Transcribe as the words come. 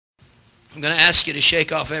I'm going to ask you to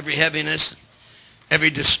shake off every heaviness,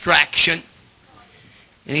 every distraction,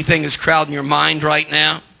 anything that's crowding your mind right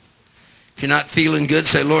now. If you're not feeling good,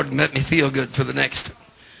 say, Lord, let me feel good for the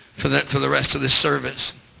rest of this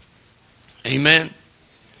service. Amen.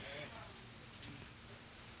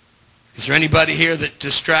 Is there anybody here that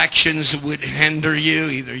distractions would hinder you?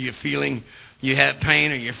 Either you're feeling you have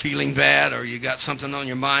pain, or you're feeling bad, or you got something on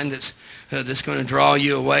your mind that's going to draw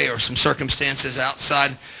you away, or some circumstances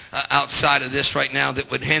outside of this right now that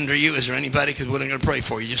would hinder you. Is there anybody? Because we're going to pray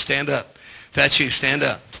for you. Just stand up. If that's you, stand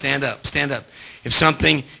up. Stand up. Stand up. If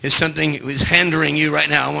something is hindering you right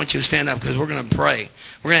now, I want you to stand up, because we're going to pray.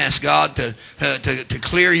 We're going to ask God to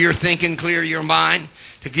clear your thinking, clear your mind,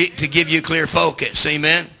 to give you clear focus.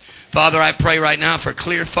 Amen. Father, I pray right now for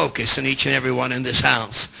clear focus in each and every one in this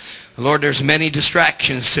house. Lord, there's many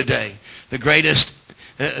distractions today. The greatest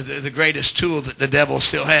tool that the devil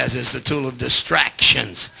still has is the tool of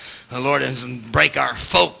distractions. Lord, and break our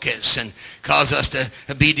focus and cause us to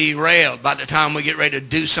be derailed. By the time we get ready to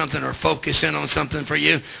do something or focus in on something for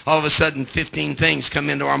you, all of a sudden 15 things come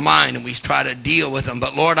into our mind and we try to deal with them.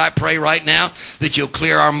 But Lord, I pray right now that you'll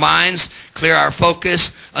clear our minds, clear our focus,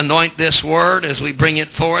 anoint this word as we bring it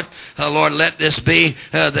forth. Lord, let this be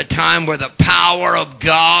the time where the power of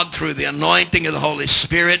God through the anointing of the Holy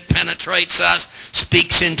Spirit penetrates us,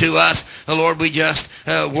 speaks into us. Lord, we just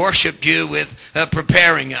worshiped you with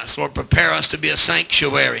preparing us. Lord, prepare us to be a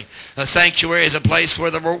sanctuary. A sanctuary is a place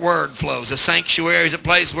where the word flows. A sanctuary is a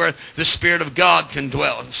place where the Spirit of God can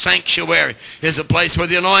dwell. A sanctuary is a place where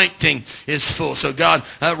the anointing is full. So God,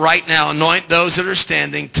 right now, anoint those that are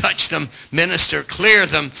standing, touch them, minister, clear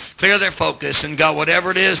them, clear their focus. And God,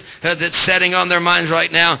 whatever it is that's setting on their minds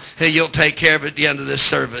right now, you'll take care of it at the end of this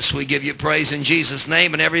service. We give you praise in Jesus'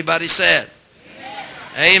 name, and everybody said,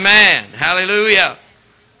 Amen. Amen. Hallelujah.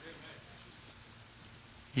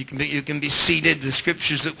 You can be seated. The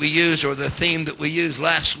scriptures that we used, or the theme that we used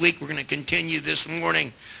last week, we're going to continue this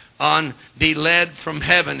morning on Be Led from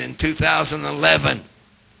Heaven in 2011.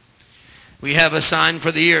 We have a sign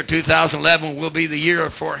for the year. 2011 will be the year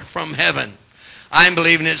from heaven. I'm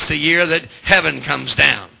believing it's the year that heaven comes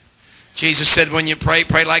down. Jesus said, when you pray,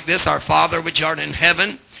 pray like this: Our Father which art in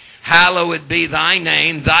heaven, hallowed be thy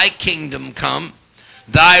name, thy kingdom come,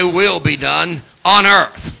 thy will be done on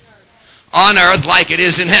earth. On earth like it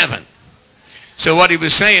is in heaven. So what he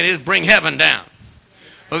was saying is, bring heaven down.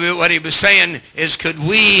 What he was saying is, could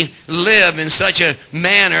we live in such a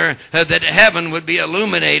manner that heaven would be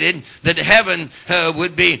illuminated, that heaven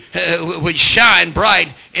would shine bright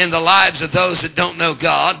in the lives of those that don't know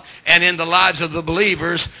God, and in the lives of the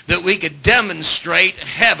believers, that we could demonstrate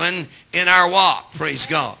heaven in our walk. Praise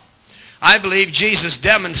God. I believe Jesus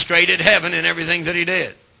demonstrated heaven in everything that he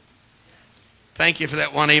did. Thank you for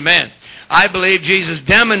that one. Amen. I believe Jesus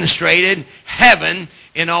demonstrated heaven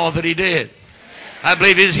in all that he did. I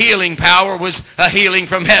believe his healing power was a healing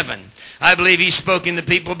from heaven. I believe he spoke into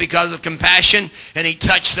people because of compassion, and he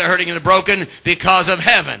touched the hurting and the broken because of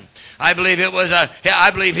heaven. I believe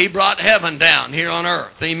he brought heaven down here on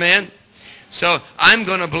earth. Amen. So I'm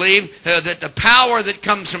going to believe that the power that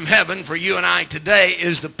comes from heaven for you and I today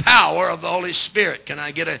is the power of the Holy Spirit. Can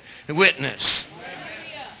I get a witness?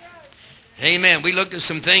 Amen. We looked at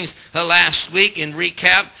some things last week in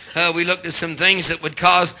recap. We looked at some things that would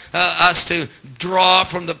cause us to draw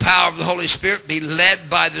from the power of the Holy Spirit, be led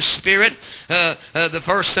by the Spirit. The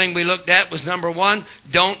first thing we looked at was, number one,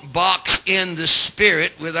 don't box in the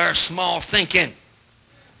Spirit with our small thinking.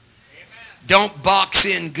 Don't box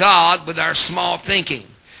in God with our small thinking.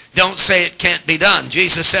 Don't say it can't be done.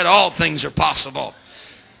 Jesus said all things are possible.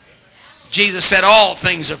 Jesus said all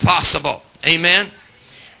things are possible. Amen.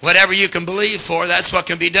 Whatever you can believe for, that's what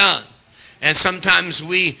can be done. And sometimes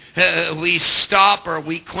we stop, or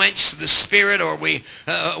we quench the Spirit, or we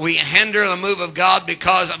hinder the move of God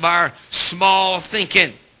because of our small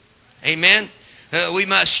thinking. Amen? We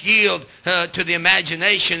must yield to the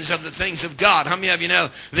imaginations of the things of God. How many of you know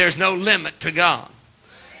there's no limit to God?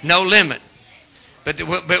 No limit. But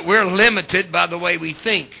we're limited by the way we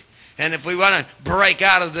think. And if we want to break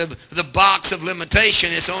out of the box of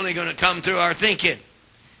limitation, it's only going to come through our thinking.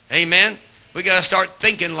 Amen. We got to start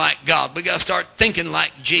thinking like God. We got to start thinking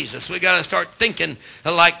like Jesus. We got to start thinking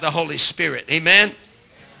like the Holy Spirit. Amen.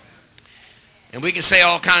 And we can say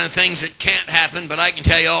all kind of things that can't happen, but I can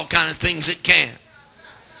tell you all kind of things that can.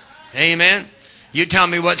 Amen. You tell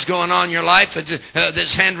me what's going on in your life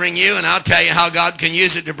that's hindering you, and I'll tell you how God can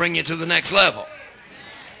use it to bring you to the next level.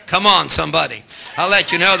 Come on, somebody. I'll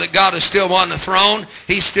let you know that God is still on the throne.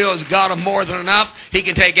 He still is God of more than enough. He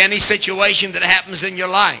can take any situation that happens in your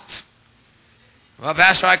life. Well,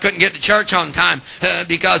 Pastor, I couldn't get to church on time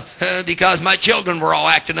because my children were all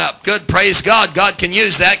acting up. Good, praise God. God can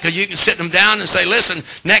use that because you can sit them down and say, listen,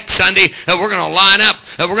 next Sunday we're going to line up.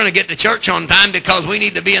 We're going to get to church on time because we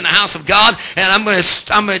need to be in the house of God. And I'm going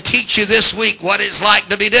to teach you this week what it's like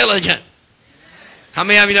to be diligent. How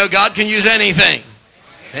many of you know God can use anything?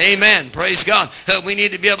 Amen. Praise God. We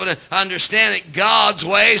need to be able to understand that God's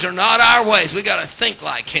ways are not our ways. We've got to think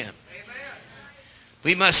like Him.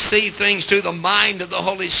 We must see things through the mind of the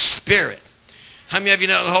Holy Spirit. How many of you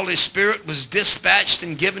know the Holy Spirit was dispatched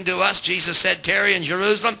and given to us? Jesus said, tarry in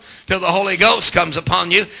Jerusalem till the Holy Ghost comes upon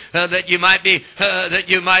you, that you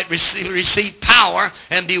might receive power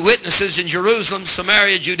and be witnesses in Jerusalem,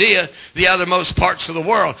 Samaria, Judea, the othermost parts of the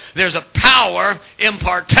world. There's a power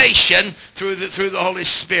impartation through the Holy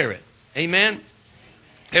Spirit. Amen?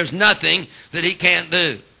 There's nothing that He can't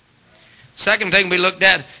do. Second thing we looked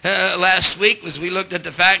at last week was we looked at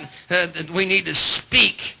the fact that we need to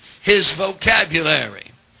speak His vocabulary.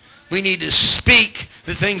 We need to speak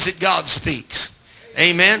the things that God speaks.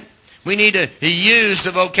 Amen? We need to use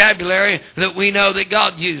the vocabulary that we know that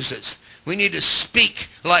God uses. We need to speak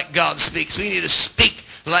like God speaks. We need to speak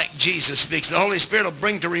like Jesus speaks. The Holy Spirit will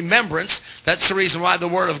bring to remembrance. That's the reason why the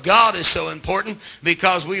Word of God is so important,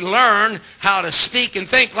 because we learn how to speak and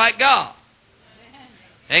think like God.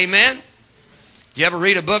 Amen? You ever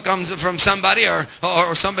read a book from somebody or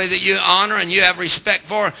somebody that you honor and you have respect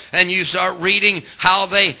for, and you start reading how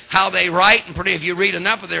they write, and if you read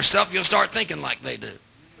enough of their stuff, you'll start thinking like they do.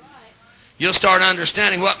 You'll start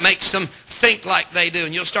understanding what makes them think like they do,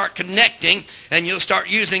 and you'll start connecting, and you'll start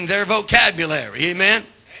using their vocabulary. Amen?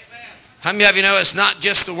 How many of you know it's not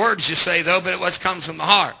just the words you say, though, but what comes from the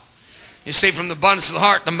heart? You see, from the abundance of the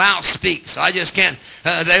heart, the mouth speaks. I just can't.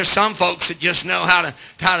 There's some folks that just know how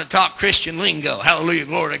to talk Christian lingo. Hallelujah,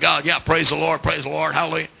 glory to God. Yeah, praise the Lord,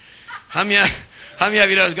 hallelujah. How many of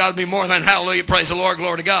you know it's got to be more than hallelujah, praise the Lord,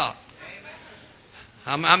 glory to God?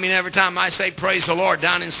 I mean, every time I say praise the Lord,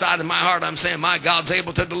 down inside of my heart, I'm saying, my God's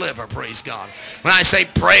able to deliver, praise God. When I say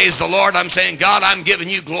praise the Lord, I'm saying, God, I'm giving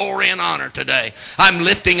you glory and honor today. I'm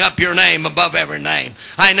lifting up your name above every name.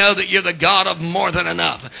 I know that you're the God of more than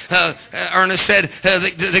enough. Ernest said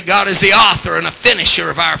that God is the author and a finisher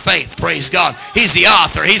of our faith, praise God. He's the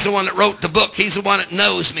author. He's the one that wrote the book. He's the one that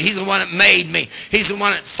knows me. He's the one that made me. He's the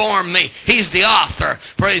one that formed me. He's the author,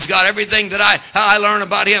 praise God. Everything that I learn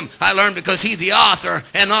about Him, I learn because He's the author.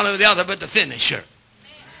 And not only the other, but the finisher.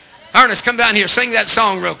 Ernest, come down here. Sing that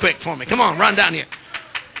song real quick for me. Come on, run down here.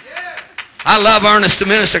 I love Ernest the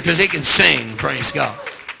minister because he can sing. Praise God.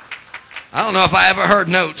 I don't know if I ever heard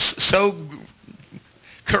notes so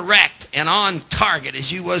correct and on target as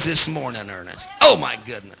you was this morning, Ernest. Oh, my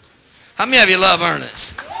goodness. How many of you love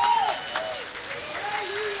Ernest?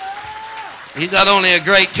 He's not only a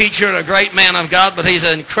great teacher and a great man of God, but he's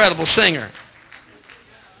an incredible singer.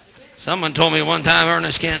 Someone told me one time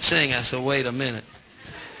Ernest can't sing. I said, wait a minute.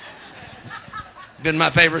 Been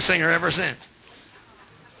my favorite singer ever since.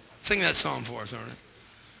 Sing that song for us, Ernest.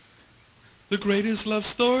 The greatest love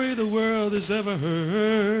story the world has ever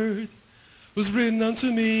heard was written unto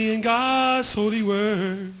me in God's holy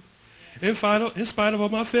word. In spite of all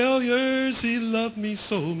my failures, He loved me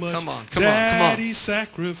so much. Come on. That He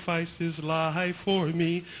sacrificed His life for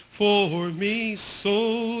me,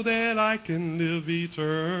 so that I can live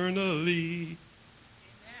eternally.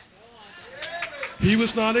 He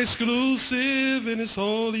was not exclusive in His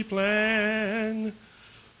holy plan,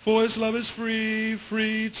 for His love is free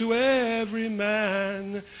to every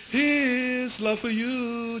man. His love for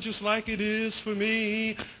you, just like it is for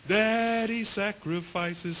me, that He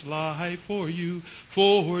sacrificed His life for you,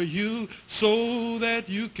 so that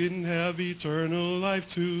you can have eternal life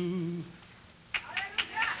too.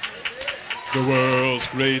 The world's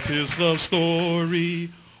greatest love story.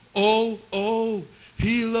 Oh,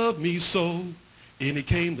 He loved me so, and He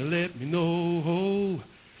came to let me know.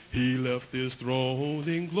 He left His throne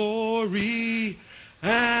in glory,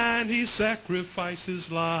 and He sacrificed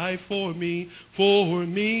His life for me,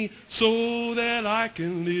 so that I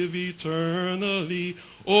can live eternally.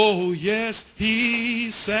 Oh, yes,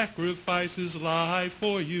 He sacrificed His life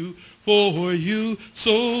for you,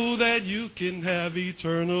 so that you can have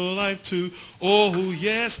eternal life too. Oh,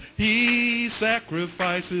 yes, He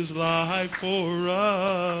sacrificed His life for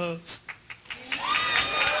us.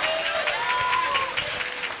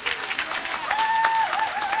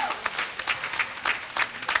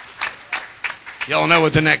 Y'all know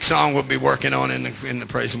what the next song we'll be working on in the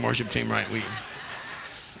praise and worship team, right?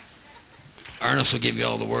 Ernest will give you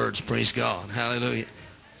all the words. Praise God. Hallelujah.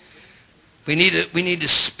 We need to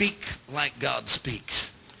speak like God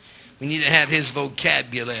speaks. We need to have His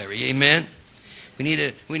vocabulary. Amen. We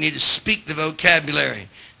need to speak the vocabulary,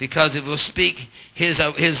 because if we'll speak his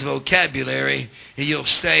vocabulary, you'll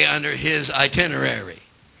stay under his itinerary.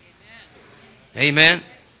 Amen.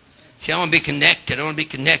 See, I want to be connected. I want to be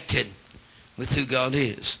connected with who God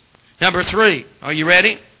is. Number 3. Are you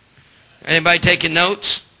ready? Anybody taking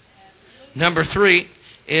notes? Number 3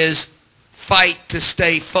 is fight to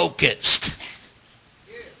stay focused.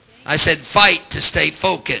 I said fight to stay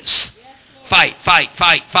focused. Fight, fight,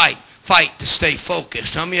 fight, fight. Fight to stay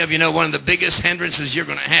focused. How many of you know one of the biggest hindrances you're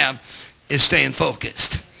going to have is staying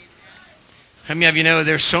focused? How many of you know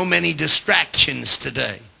there's so many distractions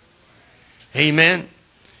today? Amen.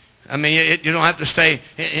 I mean, you don't have to stay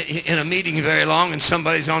in a meeting very long, and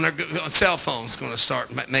somebody's on their cell phone's going to start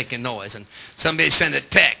making noise, and somebody send a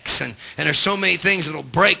text, and there's so many things that'll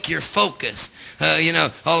break your focus.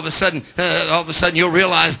 All of a sudden you'll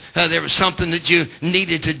realize there was something that you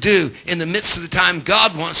needed to do in the midst of the time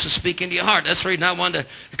God wants to speak into your heart. That's the reason I wanted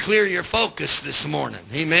to clear your focus this morning.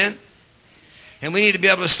 Amen. And we need to be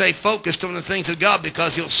able to stay focused on the things of God,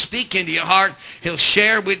 because He'll speak into your heart. He'll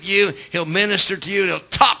share with you. He'll minister to you. He'll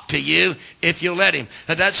talk to you if you'll let Him.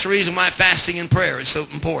 That's the reason why fasting and prayer is so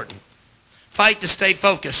important. Fight to stay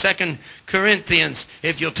focused. 2 Corinthians,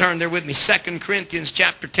 if you'll turn there with me. 2 Corinthians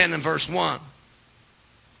chapter 10 and verse 1.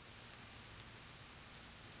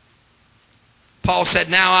 Paul said,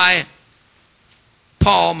 "Now I,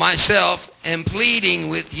 Paul, myself, am pleading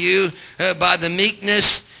with you by the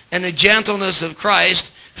meekness and the gentleness of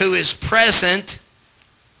Christ, who is present,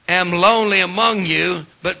 am lonely among you,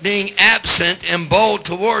 but being absent am bold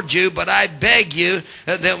toward you. But I beg you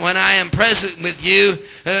that when I am present with you,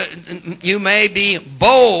 you may be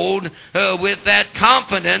bold with that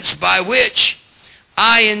confidence by which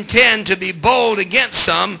I intend to be bold against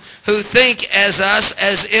some who think as us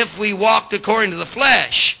as if we walked according to the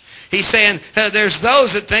flesh." He's saying there's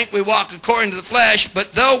those that think we walk according to the flesh,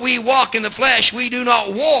 but though we walk in the flesh, we do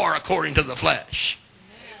not war according to the flesh.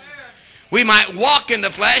 We might walk in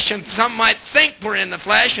the flesh, and some might think we're in the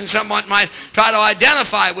flesh, and someone might try to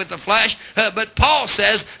identify with the flesh. But Paul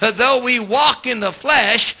says, though we walk in the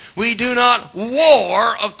flesh, we do not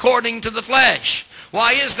war according to the flesh.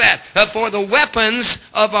 Why is that? For the weapons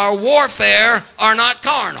of our warfare are not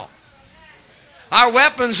carnal. Our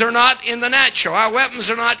weapons are not in the natural. Our weapons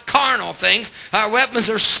are not carnal things. Our weapons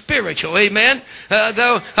are spiritual. Amen?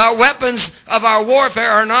 Though our weapons of our warfare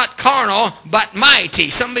are not carnal, but mighty.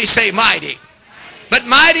 Somebody say mighty. But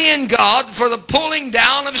mighty in God for the pulling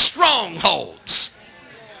down of strongholds.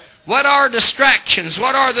 What are distractions?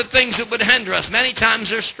 What are the things that would hinder us? Many times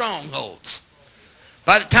they're strongholds.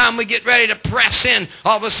 By the time we get ready to press in,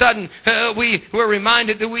 all of a sudden we're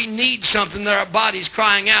reminded that we need something that our body's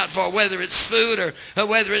crying out for, whether it's food or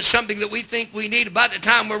whether it's something that we think we need. By the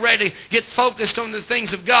time we're ready to get focused on the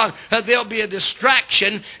things of God, there'll be a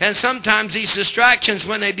distraction, and sometimes these distractions,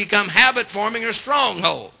 when they become habit-forming, are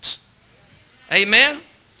strongholds. Amen?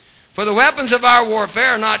 For the weapons of our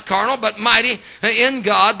warfare are not carnal, but mighty in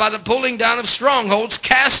God by the pulling down of strongholds,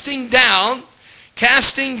 casting down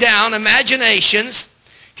imaginations,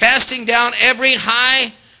 casting down every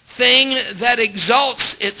high thing that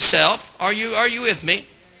exalts itself. Are you with me?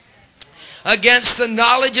 Against the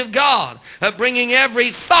knowledge of God, bringing every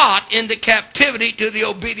thought into captivity to the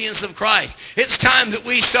obedience of Christ. It's time that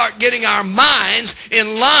we start getting our minds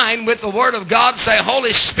in line with the Word of God. Say,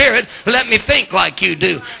 Holy Spirit, let me think like you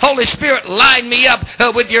do. Holy Spirit, line me up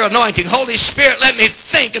with your anointing. Holy Spirit, let me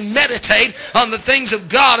think and meditate on the things of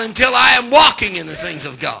God until I am walking in the things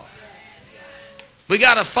of God. We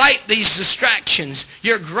got to fight these distractions.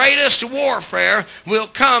 Your greatest warfare will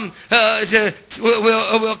come to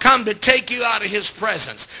take you out of His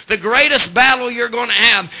presence. The greatest battle you're going to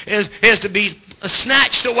have is to be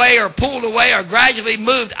snatched away or pulled away or gradually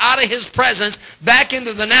moved out of His presence back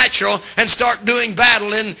into the natural and start doing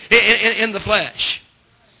battle in the flesh.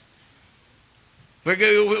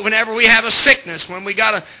 Whenever we have a sickness, when we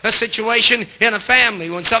got a situation in a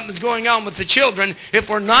family, when something's going on with the children, if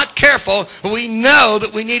we're not careful, we know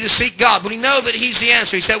that we need to seek God. We know that He's the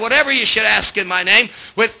answer. He said, whatever you should ask in my name,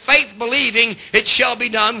 with faith believing, it shall be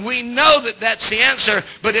done. We know that that's the answer,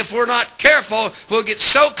 but if we're not careful, we'll get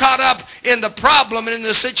so caught up in the problem and in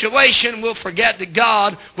the situation, we'll forget that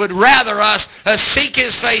God would rather us seek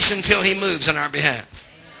His face until He moves on our behalf.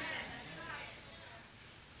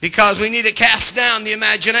 Because we need to cast down the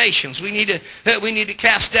imaginations. We need to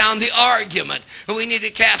cast down the argument. We need to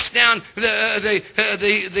cast down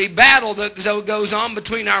the battle that goes on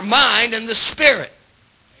between our mind and the spirit.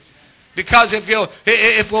 Because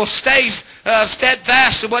if we'll stay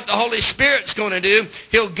steadfast to what the Holy Spirit's going to do,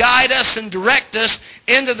 He'll guide us and direct us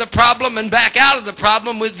into the problem and back out of the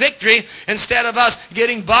problem with victory, instead of us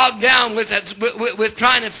getting bogged down with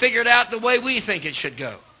trying to figure it out the way we think it should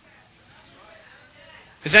go.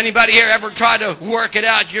 Has anybody here ever tried to work it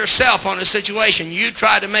out yourself on a situation? You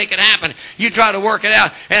try to make it happen. You try to work it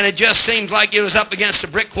out, and it just seems like it was up against a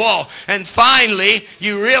brick wall. And finally,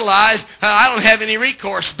 you realize, I don't have any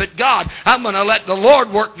recourse but God. I'm going to let the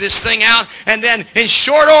Lord work this thing out. And then in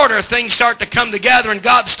short order, things start to come together, and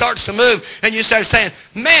God starts to move. And you start saying,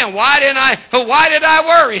 man, why did I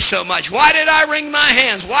worry so much? Why did I wring my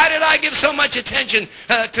hands? Why did I give so much attention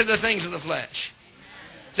to the things of the flesh?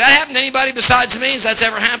 Has that happened to anybody besides me? Has that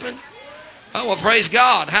ever happened? Oh, well, praise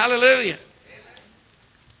God. Hallelujah.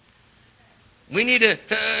 We need to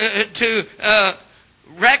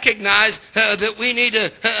recognize that we need to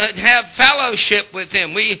have fellowship with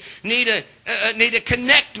Him. We need to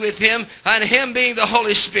connect with Him, and Him being the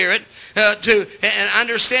Holy Spirit, and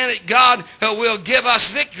understand that God will give us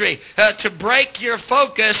victory. To break your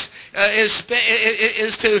focus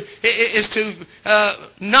is to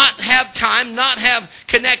not have time, not have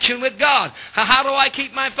connection with God. How do I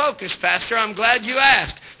keep my focus, Pastor? I'm glad you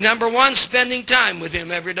asked. Number one, spending time with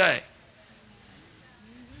Him every day.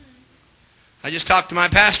 I just talked to my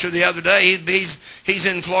pastor the other day. He's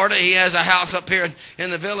in Florida. He has a house up here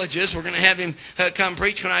in the Villages. We're going to have him come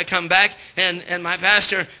preach when I come back. And my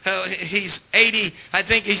pastor, he's 80. I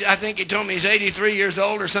think he told me he's 83 years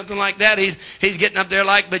old or something like that. He's getting up there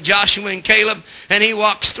like Joshua and Caleb, and he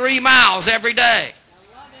walks 3 miles every day.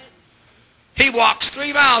 He walks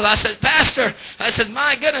 3 miles. I said, Pastor,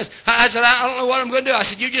 my goodness. I said, I don't know what I'm going to do. I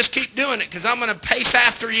said, you just keep doing it, because I'm going to pace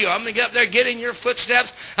after you. I'm going to get up there, get in your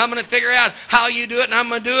footsteps. I'm going to figure out how you do it, and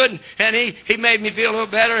I'm going to do it. And he made me feel a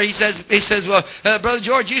little better. He says, well, Brother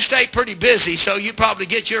George, you stay pretty busy, so you probably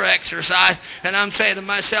get your exercise. And I'm saying to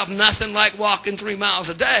myself, nothing like walking 3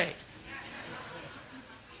 miles a day.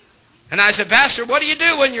 And I said, Pastor, what do you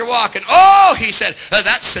do when you're walking? Oh, he said,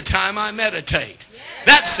 that's the time I meditate.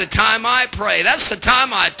 That's the time I pray. That's the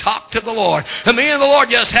time I talk to the Lord. And me and the Lord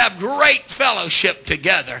just have great fellowship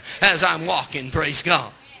together as I'm walking. Praise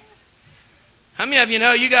God. How many of you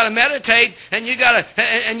know you got to meditate, and you got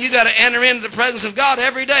to enter into the presence of God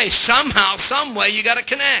every day? Somehow, some way, you got to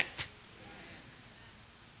connect.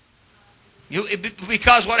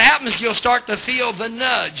 Because what happens, you'll start to feel the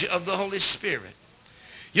nudge of the Holy Spirit.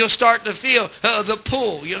 You'll start to feel the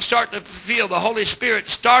pull. You'll start to feel the Holy Spirit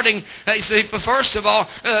starting. See, first of all,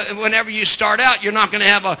 whenever you start out, you're not going to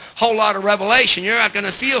have a whole lot of revelation. You're not going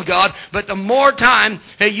to feel God. But the more time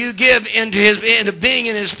you give into being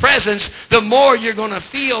in His presence, the more you're going to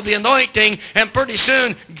feel the anointing. And pretty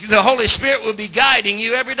soon, the Holy Spirit will be guiding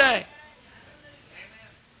you every day.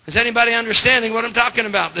 Is anybody understanding what I'm talking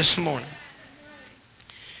about this morning?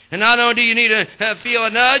 And not only do you need to feel a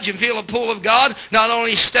nudge and feel a pull of God, not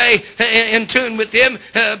only stay in tune with Him,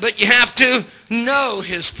 but you have to know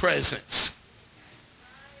His presence.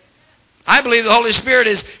 I believe the Holy Spirit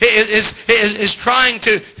is trying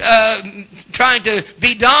to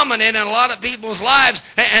be dominant in a lot of people's lives,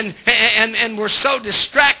 and we're so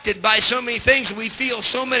distracted by so many things. We have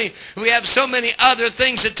so many other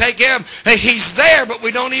things to take care of. He's there, but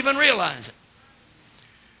we don't even realize it.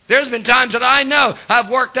 There's been times that I know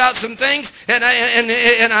I've worked out some things, and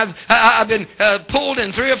I've been pulled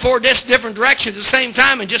in 3 or 4 different directions at the same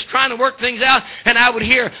time, and just trying to work things out, and I would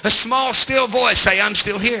hear a small, still voice say, I'm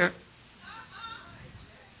still here.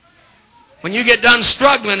 When you get done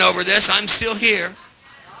struggling over this, I'm still here.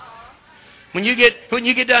 When you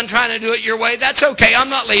get done trying to do it your way, that's okay. I'm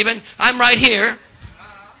not leaving. I'm right here.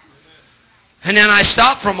 And then I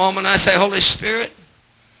stop for a moment, and I say, Holy Spirit,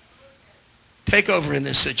 take over in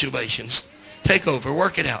this situation. Take over.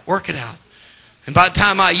 Work it out. Work it out. And by the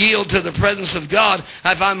time I yield to the presence of God,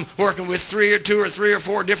 if I'm working with 3 or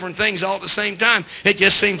 4 different things all at the same time, it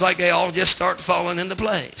just seems like they all just start falling into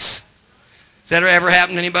place. Has that ever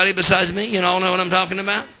happened to anybody besides me? You all know what I'm talking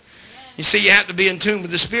about? You see, you have to be in tune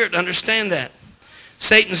with the Spirit to understand that.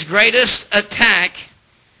 Satan's greatest attack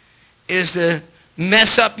is to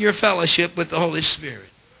mess up your fellowship with the Holy Spirit.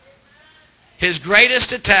 His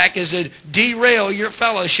greatest attack is to derail your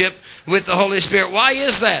fellowship with the Holy Spirit. Why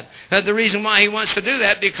is that? The reason why he wants to do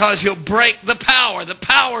that, because he'll break the power. The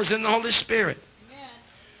power's in the Holy Spirit. Amen.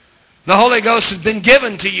 The Holy Ghost has been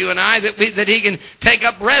given to you and I that He can take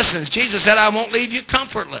up residence. Jesus said, I won't leave you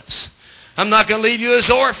comfortless. I'm not going to leave you as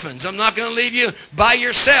orphans. I'm not going to leave you by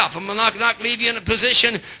yourself. I'm not going to leave you in a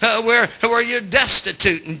position where you're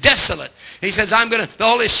destitute and desolate. He says, the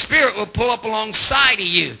Holy Spirit will pull up alongside of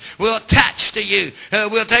you. Will attach to you.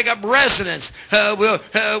 Will take up residence. Will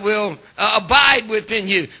abide within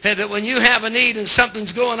you. And that when you have a need and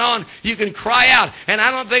something's going on, you can cry out. And I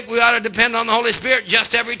don't think we ought to depend on the Holy Spirit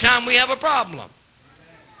just every time we have a problem.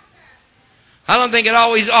 I don't think it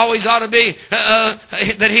always ought to be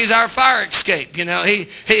that He's our fire escape. You know,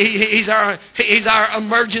 He's our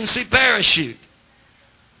emergency parachute.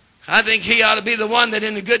 I think He ought to be the one that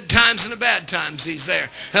in the good times and the bad times He's there.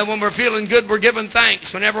 And when we're feeling good, we're giving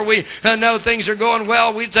thanks. Whenever we know things are going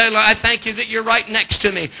well, we say, I thank You that You're right next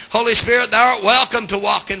to me. Holy Spirit, Thou art welcome to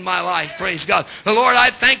walk in my life. Praise God. Lord,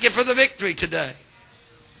 I thank You for the victory today.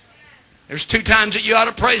 There's 2 times that you ought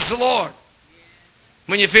to praise the Lord.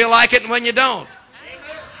 When you feel like it and when you don't.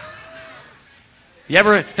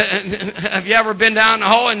 Have you ever been down the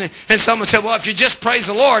hole and someone said, well, if you just praise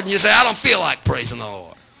the Lord, and you say, I don't feel like praising the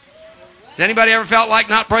Lord. Has anybody ever felt like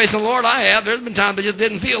not praising the Lord? I have. There's been times I just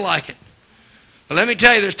didn't feel like it. But let me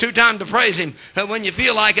tell you, there's 2 times to praise Him. When you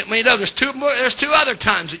feel like it, when you don't. There's 2 other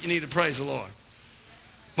times that you need to praise the Lord.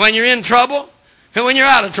 When you're in trouble and when you're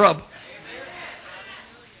out of trouble.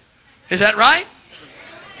 Is that right?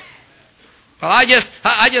 Well, I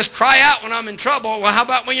just cry out when I'm in trouble. Well, how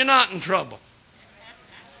about when you're not in trouble?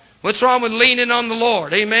 What's wrong with leaning on the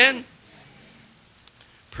Lord? Amen?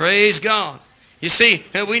 Praise God. You see,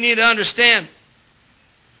 we need to understand,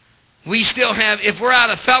 we still have, if we're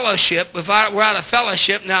out of fellowship,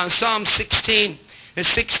 now in Psalm 16,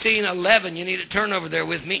 it's 16:11, you need to turn over there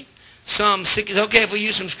with me. Psalm 6, it's okay if we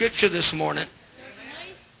use some scripture this morning.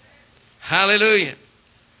 Hallelujah.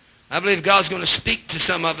 I believe God's going to speak to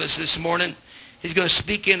some of us this morning. He's going to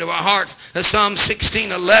speak into our hearts. Psalm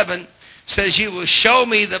 16:11 says, You will show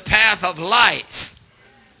me the path of life.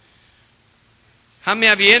 How many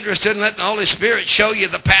of you interested in letting the Holy Spirit show you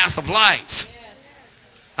the path of life?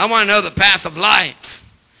 I want to know the path of life.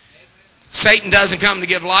 Satan doesn't come to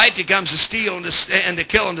give life. He comes to steal and to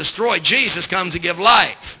kill and destroy. Jesus comes to give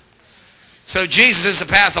life. So Jesus is the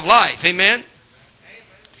path of life. Amen?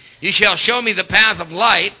 You shall show me the path of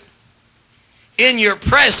life. In your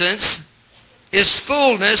presence is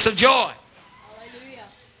fullness of joy. Hallelujah.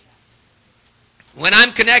 When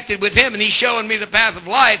I'm connected with Him and He's showing me the path of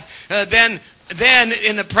life, then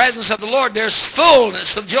in the presence of the Lord there's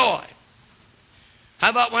fullness of joy. How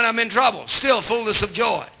about when I'm in trouble? Still fullness of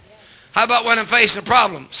joy. How about when I'm facing a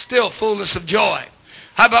problem? Still fullness of joy.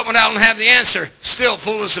 How about when I don't have the answer? Still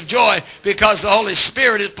fullness of joy, because the Holy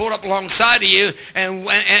Spirit is pulled up alongside of you,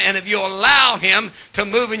 and if you allow Him to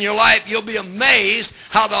move in your life, you'll be amazed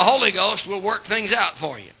how the Holy Ghost will work things out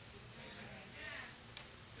for you.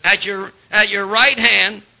 At your right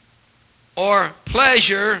hand or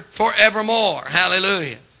pleasure forevermore.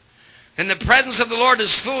 Hallelujah. In the presence of the Lord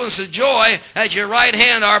is fullness of joy. At your right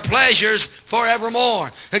hand are pleasures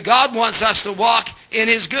forevermore. God wants us to walk in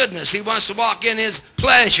His goodness. He wants to walk in His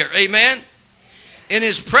pleasure. Amen? In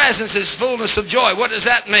His presence is fullness of joy. What does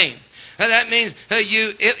that mean? That means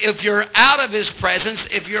if you're out of His presence,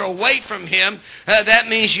 if you're away from Him, that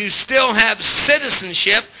means you still have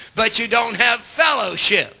citizenship, but you don't have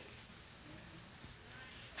fellowship.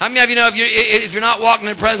 How many of you know if you're not walking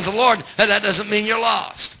in the presence of the Lord, that doesn't mean you're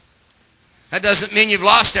lost? That doesn't mean you've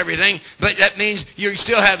lost everything, but that means you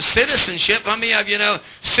still have citizenship. How many of you know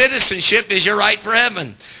citizenship is your right for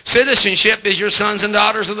heaven? Citizenship is your sons and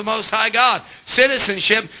daughters of the Most High God.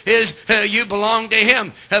 Citizenship is you belong to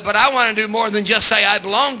Him. But I want to do more than just say I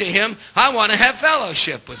belong to Him. I want to have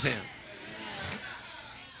fellowship with Him.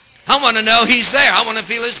 I want to know He's there. I want to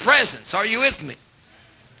feel His presence. Are you with me?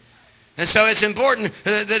 And so it's important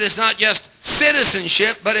that it's not just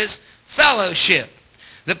citizenship, but it's fellowship.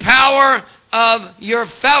 The power of your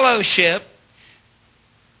fellowship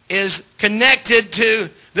is connected to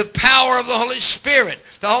the power of the Holy Spirit.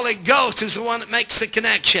 The Holy Ghost is the one that makes the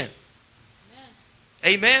connection.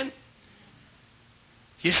 Amen? Amen?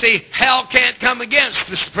 You see, hell can't come against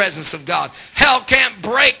the presence of God. Hell can't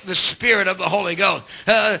break the Spirit of the Holy Ghost.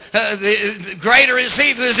 Greater is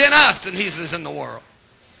He that is in us than He that is in the world.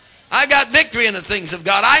 I got victory in the things of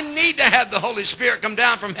God. I need to have the Holy Spirit come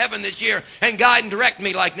down from heaven this year and guide and direct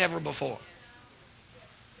me like never before.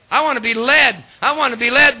 I want to be led. I want to be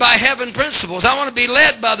led by heaven principles. I want to be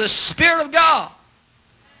led by the Spirit of God.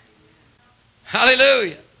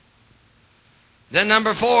 Hallelujah. Then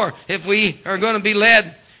number 4, if we are going to be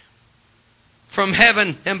led from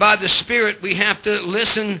heaven and by the Spirit, we have to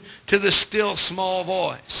listen to the still small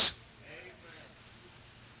voice.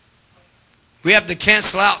 We have to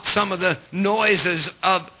cancel out some of the noises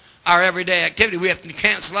of our everyday activity. We have to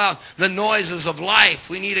cancel out the noises of life.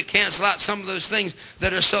 We need to cancel out some of those things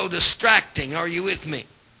that are so distracting. Are you with me?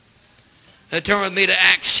 Turn with me to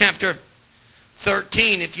Acts chapter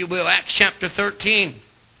 13, if you will. Acts chapter 13.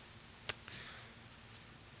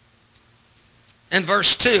 And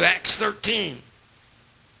verse 2, Acts 13.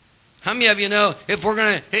 How many of you know if we're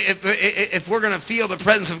going to feel the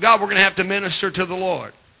presence of God, we're going to have to minister to the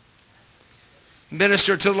Lord?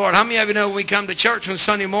 Minister to the Lord. How many of you know when we come to church on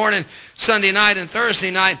Sunday morning, Sunday night, and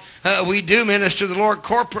Thursday night, we do minister to the Lord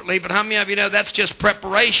corporately, but how many of you know that's just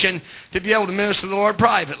preparation to be able to minister to the Lord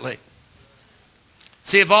privately?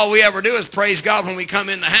 See, if all we ever do is praise God when we come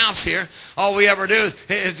in the house here, all we ever do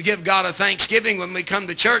is to give God a thanksgiving when we come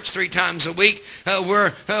to church 3 times a week,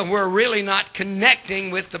 we're really not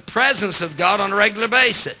connecting with the presence of God on a regular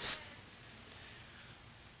basis.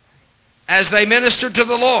 As they ministered to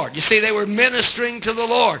the Lord. You see, they were ministering to the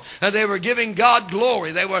Lord. They were giving God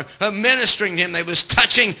glory. They were ministering to Him. They was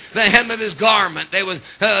touching the hem of His garment. They was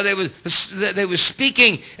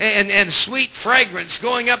speaking and sweet fragrance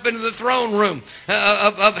going up into the throne room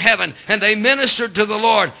of heaven. And they ministered to the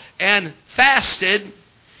Lord and fasted.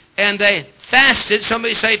 And they fasted.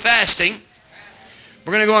 Somebody say fasting.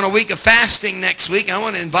 We're going to go on a week of fasting next week. I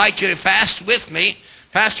want to invite you to fast with me.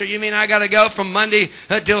 Pastor, you mean I got to go from Monday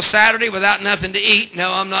till Saturday without nothing to eat? No,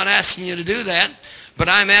 I'm not asking you to do that. But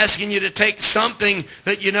I'm asking you to take something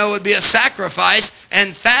that you know would be a sacrifice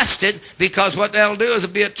and fast it, because what that'll do is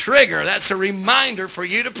it'll be a trigger. That's a reminder for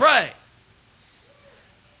you to pray.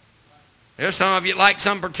 There's some of you like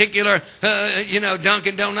some particular,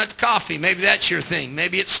 Dunkin' Donuts coffee. Maybe that's your thing.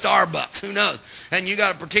 Maybe it's Starbucks. Who knows? And you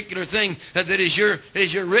got a particular thing that is your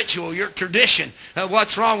ritual, your tradition.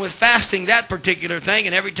 What's wrong with fasting that particular thing?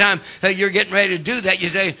 And every time you're getting ready to do that, you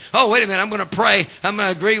say, oh, wait a minute, I'm going to pray. I'm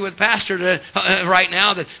going to agree with Pastor right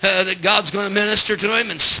now that God's going to minister to him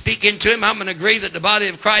and speak into him. I'm going to agree that the body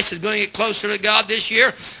of Christ is going to get closer to God this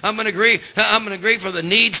year. I'm going to agree for the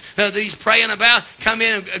needs that he's praying about. Come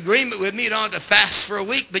in agreement with me. You don't have to fast for a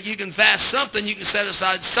week, but you can fast something. You can set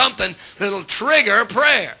aside something that'll trigger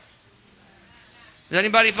prayer. Is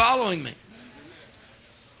anybody following me?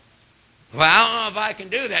 Well, I don't know if I can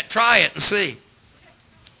do that. Try it and see.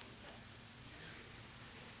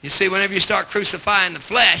 You see, whenever you start crucifying the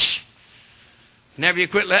flesh, whenever you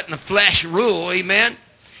quit letting the flesh rule, amen?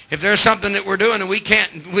 If there's something that we're doing and we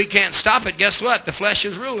can't stop it, guess what? The flesh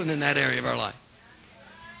is ruling in that area of our life.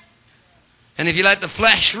 And if you let the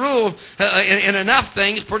flesh rule in enough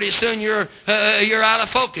things, pretty soon you're out of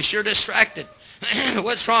focus. You're distracted.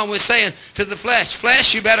 What's wrong with saying to the flesh,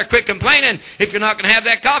 flesh, you better quit complaining. If you're not going to have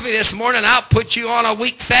that coffee this morning, I'll put you on a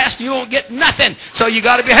week fast. You won't get nothing. So you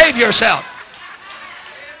got to behave yourself.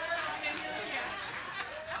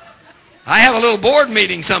 I have a little board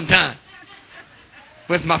meeting sometime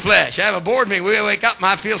with my flesh. I have a board meeting. We wake up and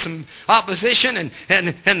I feel some opposition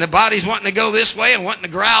and the body's wanting to go this way and wanting to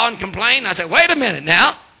growl and complain. I say, wait a minute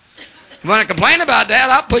now. You want to complain about that?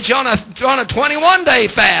 I'll put you on a 21-day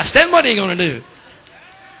fast. Then what are you going to do?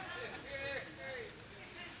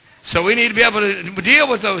 So we need to be able to deal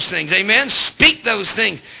with those things. Amen? Speak those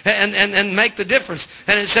things and make the difference.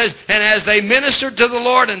 And it says, and as they ministered to the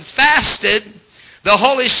Lord and fasted, the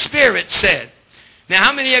Holy Spirit said. Now,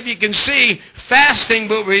 how many of you can see fasting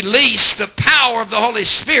will release the power of the Holy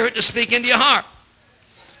Spirit to speak into your heart?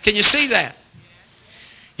 Can you see that?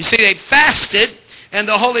 You see, they fasted, and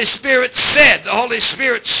the Holy Spirit said. The Holy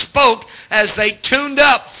Spirit spoke as they tuned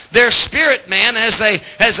up their spirit man, as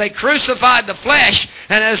they crucified the flesh,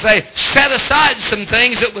 and as they set aside some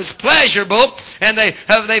things that was pleasurable, and they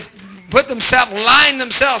put themselves, lined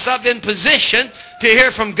themselves up in position to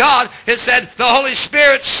hear from God. It said the Holy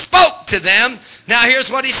Spirit spoke to them. Now here's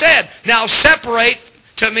what he said. Now separate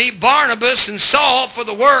to me Barnabas and Saul for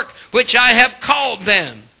the work which I have called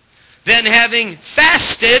them. Then having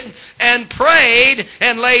fasted and prayed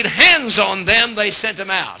and laid hands on them, they sent them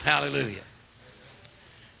out. Hallelujah.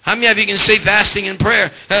 How many of you can see fasting and prayer?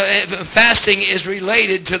 Fasting is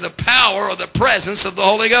related to the power or the presence of the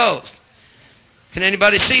Holy Ghost. Can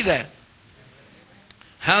anybody see that?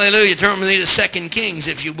 Hallelujah. Turn with me to 2 Kings,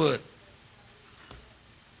 if you would.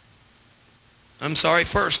 I'm sorry,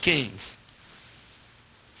 1 Kings.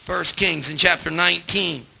 1 Kings in chapter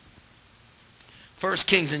 19. 1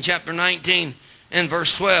 Kings in chapter 19 and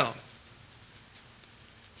verse 12.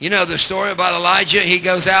 You know the story about Elijah. He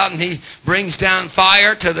goes out and he brings down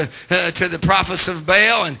fire to the prophets of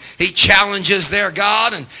Baal, and he challenges their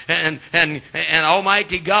God, and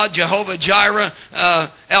Almighty God, Jehovah Jireh,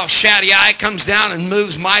 El Shaddai, comes down and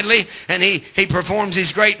moves mightily, and he performs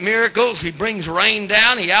these great miracles. He brings rain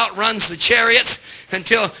down. He outruns the chariots.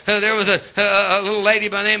 until there was a little lady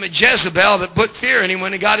by the name of Jezebel that put fear in him.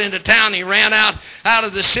 When he got into town, he ran out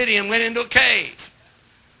of the city and went into a cave.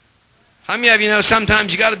 How many of you know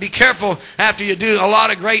sometimes you got to be careful after you do a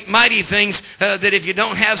lot of great mighty things that if you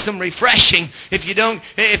don't have some refreshing, if you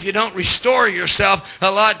don't restore yourself, a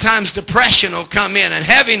lot of times depression will come in and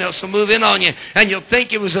heaviness will move in on you, and you'll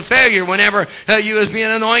think it was a failure whenever you was being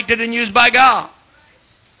anointed and used by God.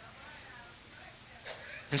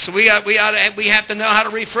 And so we have to know how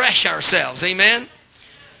to refresh ourselves. Amen.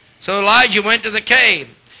 So Elijah went to the cave.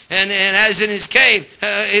 And as in his cave,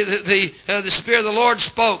 the Spirit of the Lord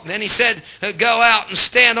spoke. Then he said, go out and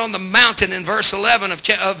stand on the mountain in verse 11 of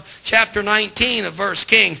chapter 19 of 1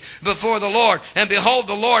 Kings before the Lord. And behold,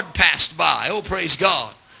 the Lord passed by. Oh, praise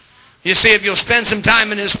God. You see, if you'll spend some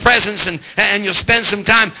time in His presence and you'll spend some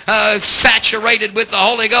time saturated with the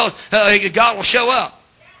Holy Ghost, God will show up.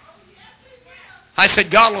 I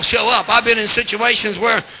said, God will show up. I've been in situations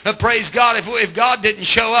where, praise God, if God didn't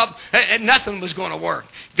show up, nothing was going to work.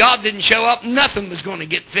 God didn't show up, nothing was going to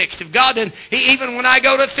get fixed. If God didn't, even when I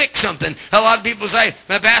go to fix something, a lot of people say,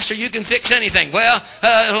 Pastor, you can fix anything. Well,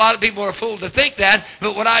 a lot of people are fooled to think that,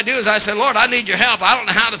 but what I do is I say, Lord, I need your help. I don't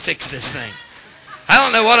know how to fix this thing. I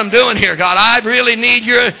don't know what I'm doing here, God. I really need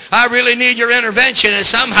your intervention. And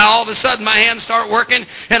somehow, all of a sudden, my hands start working,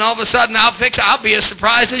 and all of a sudden, I'll fix it. I'll be as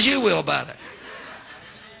surprised as you will about it.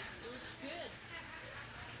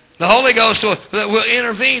 The Holy Ghost will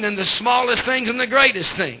intervene in the smallest things and the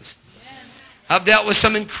greatest things. I've dealt with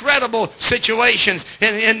some incredible situations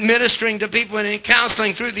in ministering to people and in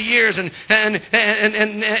counseling through the years and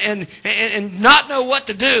not know what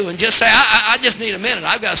to do and just say, I just need a minute.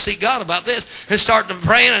 I've got to seek God about this. And start to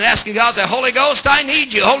praying and asking God, say, Holy Ghost, I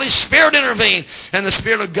need you. Holy Spirit, intervene. And the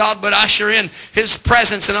Spirit of God would usher in His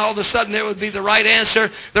presence, and all of a sudden there would be the right answer,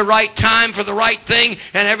 the right time for the right thing,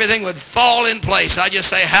 and everything would fall in place. I just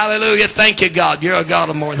say, hallelujah, thank you, God. You're a God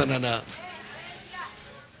of more than enough.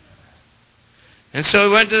 And so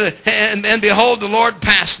he went and behold, the Lord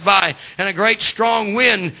passed by, and a great strong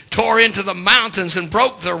wind tore into the mountains and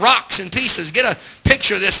broke the rocks in pieces. Get a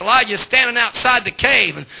picture of this. Elijah's standing outside the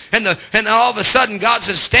cave, and all of a sudden God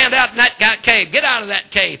says, stand out in that cave. Get out of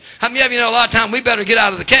that cave. How many of you know a lot of time we better get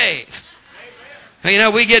out of the cave? You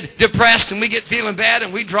know, we get depressed and we get feeling bad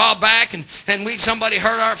and we draw back and somebody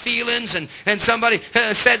hurt our feelings and somebody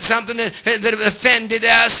said something that offended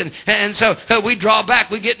us and so we draw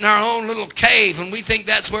back. We get in our own little cave and we think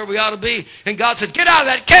that's where we ought to be. And God says, get out of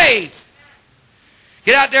that cave.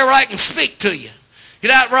 Get out there where I can speak to you. Get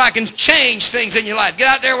out where I can change things in your life. Get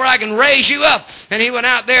out there where I can raise you up. And he went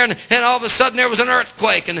out there, and all of a sudden there was an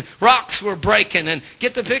earthquake, and the rocks were breaking. And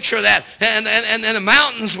get the picture of that. And the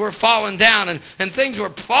mountains were falling down, and things were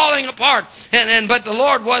falling apart. But the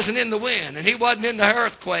Lord wasn't in the wind, and He wasn't in the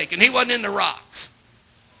earthquake, and He wasn't in the rocks.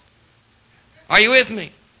 Are you with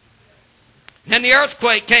me? Then the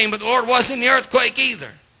earthquake came, but the Lord wasn't in the earthquake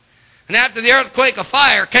either. And after the earthquake, a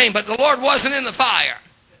fire came, but the Lord wasn't in the fire.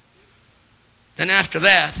 Then after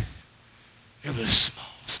that, there was a small,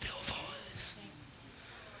 still voice.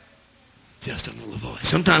 Just a little voice.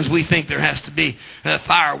 Sometimes we think there has to be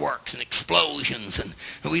fireworks and explosions, and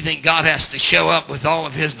we think God has to show up with all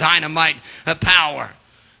of His dynamite power.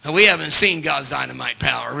 We haven't seen God's dynamite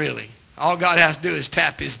power, really. All God has to do is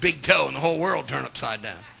tap His big toe, and the whole world turn upside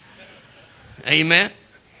down. Amen?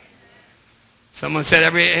 Someone said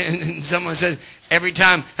every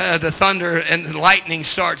time the thunder and the lightning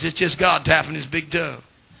starts, it's just God tapping His big toe.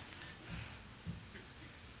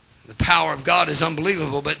 The power of God is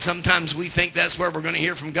unbelievable, but sometimes we think that's where we're going to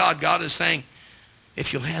hear from God. God is saying,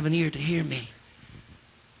 if you'll have an ear to hear me,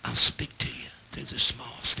 I'll speak to you through the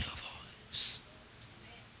small, still voice.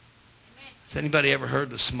 Has anybody ever heard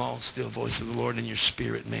the small, still voice of the Lord in your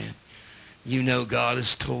spirit, man? You know God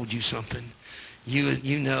has told you something.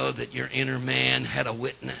 You know that your inner man had a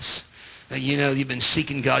witness. You know you've been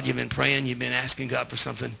seeking God, you've been praying, you've been asking God for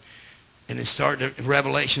something. And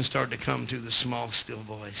revelation started to come through the small, still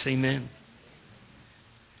voice. Amen?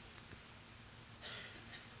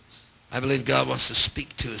 I believe God wants to speak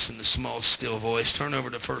to us in the small, still voice. Turn over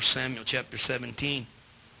to 1 Samuel chapter 17.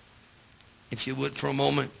 If you would for a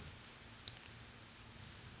moment.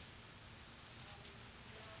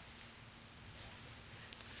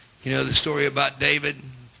 You know the story about David?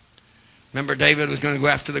 Remember, David was going to go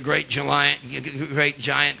after the great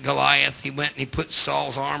giant Goliath. He went and he put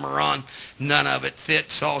Saul's armor on. None of it fit.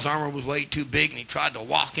 Saul's armor was way too big, and he tried to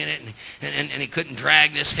walk in it, and he couldn't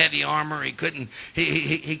drag this heavy armor. He couldn't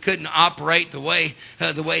operate the way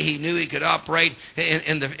he knew he could operate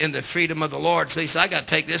in the freedom of the Lord. So he said, I got to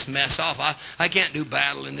take this mess off. I can't do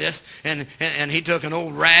battle in this. And he took an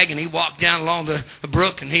old rag and he walked down along the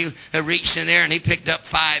brook, and he reached in there and he picked up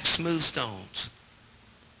 5 smooth stones.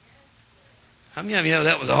 How many of you know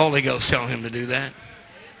that was the Holy Ghost telling him to do that?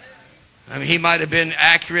 I mean, he might have been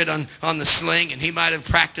accurate on the sling, and he might have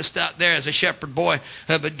practiced out there as a shepherd boy,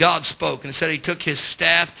 but God spoke. And it said he took his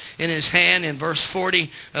staff in his hand in verse 40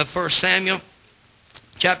 of 1 Samuel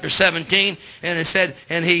chapter 17. And it said,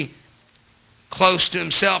 and he, close to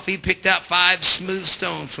himself, he picked out 5 smooth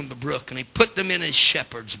stones from the brook, and he put them in his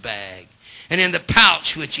shepherd's bag and in the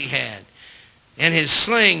pouch which he had. And his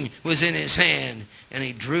sling was in his hand, and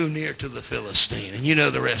he drew near to the Philistine. And you know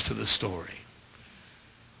the rest of the story.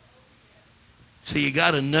 So you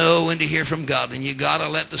got to know when to hear from God, and you got to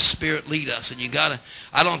let the Spirit lead us. And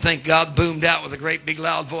I don't think God boomed out with a great big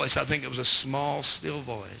loud voice. I think it was a small, still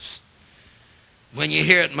voice. When you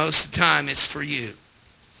hear it most of the time, it's for you.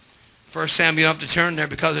 1 Samuel, you have to turn there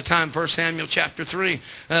because of time. 1 Samuel chapter 3.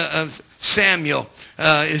 Samuel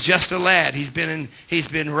is just a lad. He's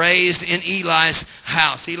been raised in Eli's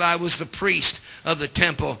house. Eli was the priest of the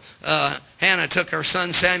temple. Hannah took her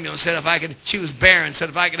son Samuel and said, she was barren, said,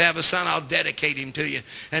 if I could have a son, I'll dedicate him to you.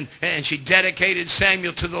 And she dedicated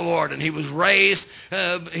Samuel to the Lord. And he was raised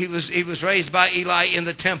by Eli in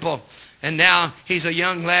the temple. And now he's a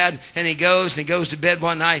young lad, and he goes to bed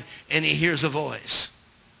one night, and he hears a voice.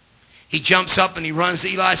 He jumps up and he runs to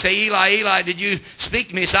Eli, say, Eli, did you speak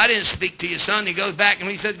to me? He said, I didn't speak to you, son. He goes back and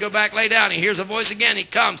he says, go back, lay down. He hears a voice again. He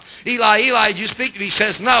comes. Eli, did you speak to me? He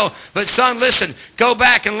says, no. But son, listen, go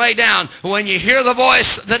back and lay down. When you hear the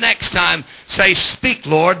voice the next time, say, speak,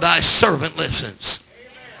 Lord, thy servant listens.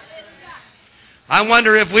 I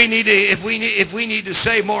wonder if we need to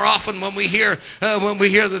say more often when we hear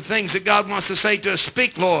the things that God wants to say to us,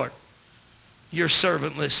 speak, Lord, your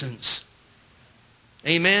servant listens.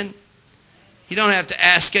 Amen. You don't have to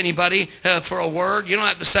ask anybody for a word. You don't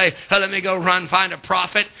have to say, let me go run find a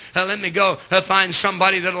prophet. Let me go find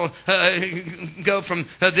somebody that will go from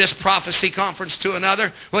this prophecy conference to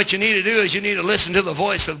another. What you need to do is you need to listen to the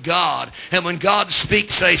voice of God. And when God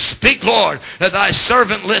speaks, say, speak, Lord, that thy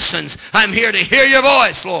servant listens. I'm here to hear your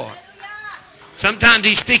voice, Lord. Sometimes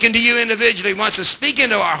he's speaking to you individually. He wants to speak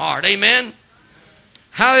into our heart. Amen?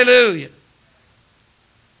 Hallelujah.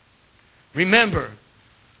 Remember,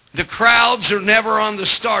 the crowds are never on the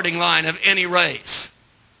starting line of any race.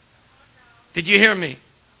 Did you hear me?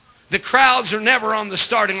 The crowds are never on the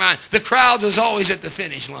starting line. The crowd is always at the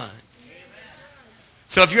finish line.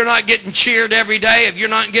 So if you're not getting cheered every day, if you're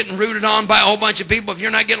not getting rooted on by a whole bunch of people, if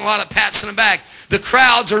you're not getting a lot of pats in the back, the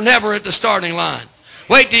crowds are never at the starting line.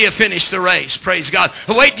 Wait till you finish the race. Praise God.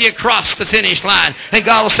 Wait till you cross the finish line. And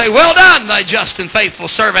God will say, well done, thy just and faithful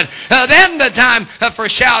servant. Then the time for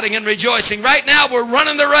shouting and rejoicing. Right now we're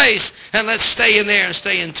running the race. And let's stay in there and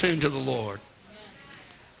stay in tune to the Lord.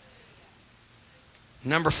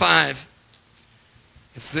 Number 5.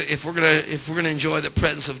 If we're going to enjoy the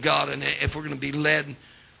presence of God, and if we're going to be led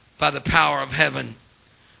by the power of heaven,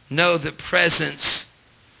 know the presence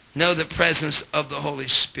of the Holy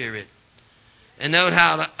Spirit. And know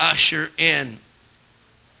how to usher in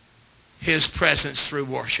His presence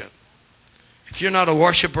through worship. If you're not a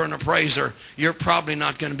worshiper and a praiser, you're probably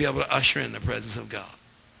not going to be able to usher in the presence of God.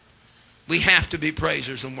 We have to be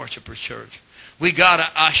praisers and worshipers, church. We got to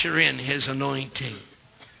usher in His anointing.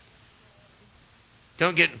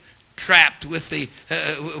 Don't get trapped with the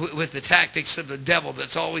tactics of the devil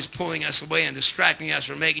that's always pulling us away and distracting us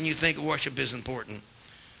or making you think worship is important.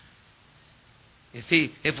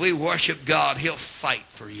 If we worship God, He'll fight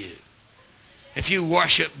for you. If you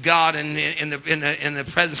worship God in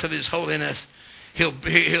the presence of His holiness,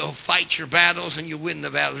 He'll fight your battles and you win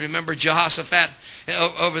the battles. Remember Jehoshaphat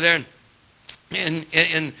over there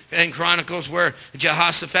in Chronicles, where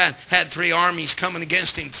Jehoshaphat had 3 armies coming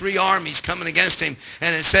against him. 3 armies coming against him.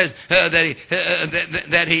 And it says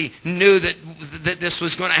that he knew that this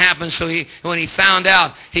was going to happen. So when he found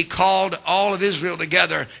out, he called all of Israel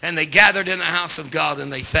together, and they gathered in the house of God, and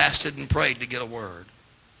they fasted and prayed to get a word.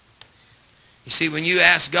 You see, when you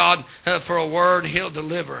ask God for a word, He'll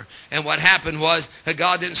deliver. And what happened was,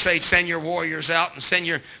 God didn't say, send your warriors out and send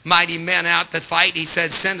your mighty men out to fight. He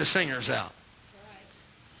said, send the singers out.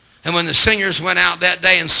 And when the singers went out that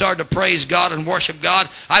day and started to praise God and worship God,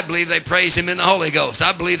 I believe they praised Him in the Holy Ghost.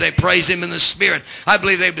 I believe they praised Him in the Spirit. I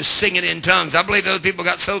believe they were singing in tongues. I believe those people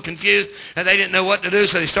got so confused that they didn't know what to do,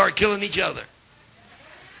 so they started killing each other.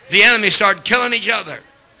 The enemy started killing each other.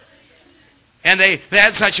 And they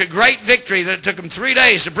had such a great victory that it took them 3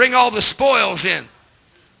 days to bring all the spoils in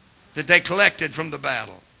that they collected from the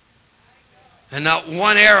battle. And not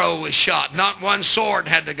one arrow was shot. Not one sword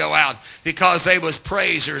had to go out, because they was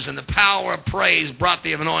praisers. And the power of praise brought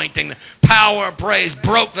the anointing. The power of praise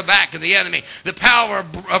broke the back of the enemy. The power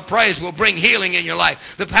of praise will bring healing in your life.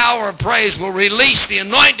 The power of praise will release the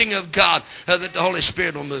anointing of God, that the Holy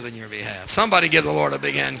Spirit will move in your behalf. Somebody give the Lord a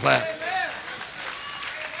big hand clap.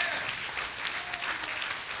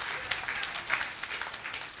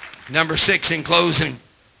 Number 6, in closing,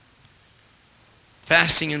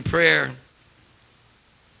 fasting and prayer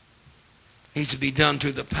needs to be done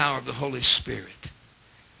through the power of the Holy Spirit.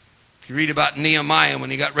 If you read about Nehemiah, when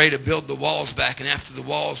he got ready to build the walls back, and after the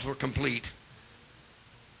walls were complete,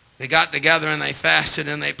 they got together and they fasted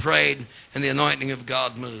and they prayed, and the anointing of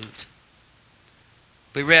God moved.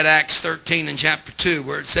 We read Acts 13 in chapter 2,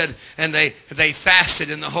 where it said, and they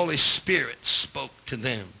fasted and the Holy Spirit spoke to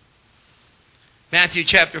them. Matthew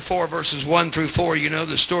chapter 4, verses 1 through 4, you know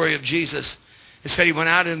the story of Jesus. It said he went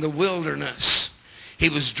out in the wilderness. He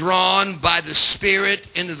was drawn by the Spirit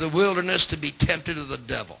into the wilderness to be tempted of the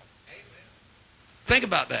devil. Think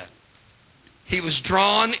about that. He was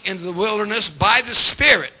drawn into the wilderness by the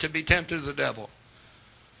Spirit to be tempted of the devil.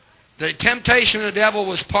 The temptation of the devil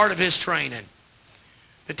was part of his training.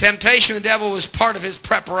 The temptation of the devil was part of his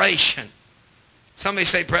preparation. Somebody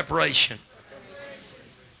say preparation.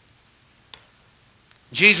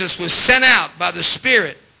 Jesus was sent out by the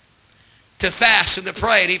Spirit to fast and to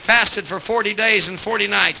pray. And he fasted for 40 days and 40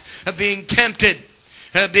 nights of being tempted,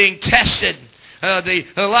 being tested. The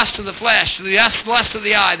lust of the flesh, the lust of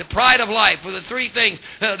the eye, the pride of life were the 3 things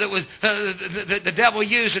that the devil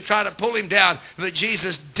used to try to pull him down. But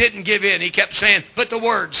Jesus didn't give in. He kept saying, but the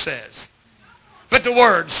Word says. But the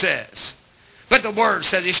Word says. But the Word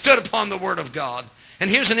says. He stood upon the Word of God. And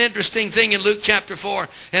here's an interesting thing in Luke chapter 4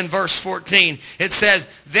 and verse 14. It says,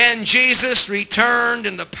 then Jesus returned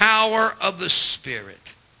in the power of the Spirit.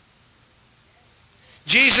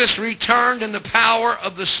 Jesus returned in the power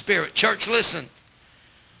of the Spirit. Church, listen.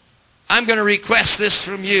 I'm going to request this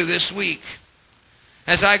from you this week.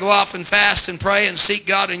 As I go off and fast and pray and seek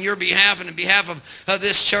God in your behalf and in behalf of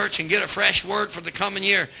this church and get a fresh word for the coming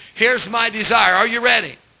year. Here's my desire. Are you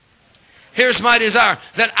ready? Here's my desire,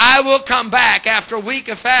 that I will come back after a week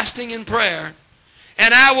of fasting and prayer,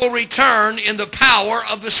 and I will return in the power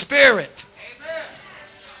of the Spirit. Amen.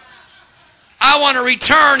 I want to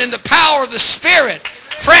return in the power of the Spirit,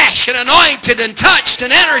 fresh and anointed and touched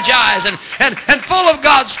and energized and full of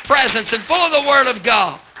God's presence and full of the Word of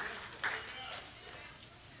God.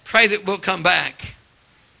 Pray that we'll come back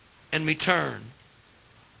and return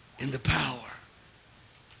in the power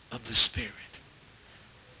of the Spirit.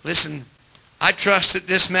 Listen, I trust that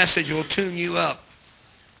this message will tune you up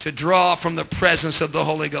to draw from the presence of the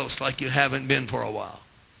Holy Ghost like you haven't been for a while.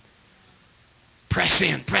 Press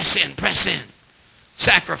in, press in, press in.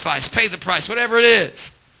 Sacrifice, pay the price, whatever it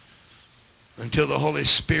is. Until the Holy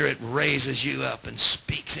Spirit raises you up and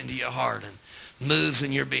speaks into your heart and moves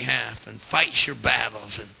in your behalf and fights your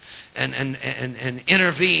battles and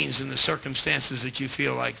intervenes in the circumstances that you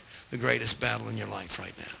feel like the greatest battle in your life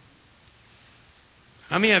right now.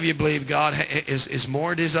 How many of you believe God is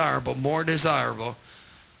more desirable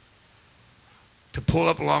to pull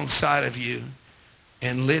up alongside of you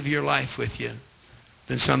and live your life with you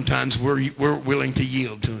than sometimes we're willing to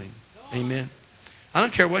yield to Him? Amen. I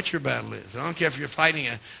don't care what your battle is. I don't care if you're fighting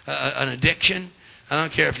an addiction. I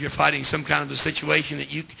don't care if you're fighting some kind of a situation that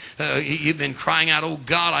you've been crying out, oh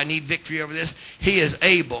God, I need victory over this. He is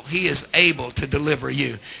able. He is able to deliver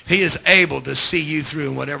you. He is able to see you through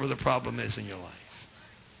in whatever the problem is in your life.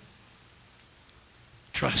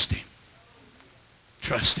 Trust Him.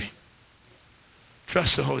 Trust Him.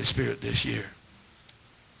 Trust the Holy Spirit this year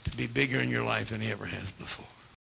to be bigger in your life than He ever has before.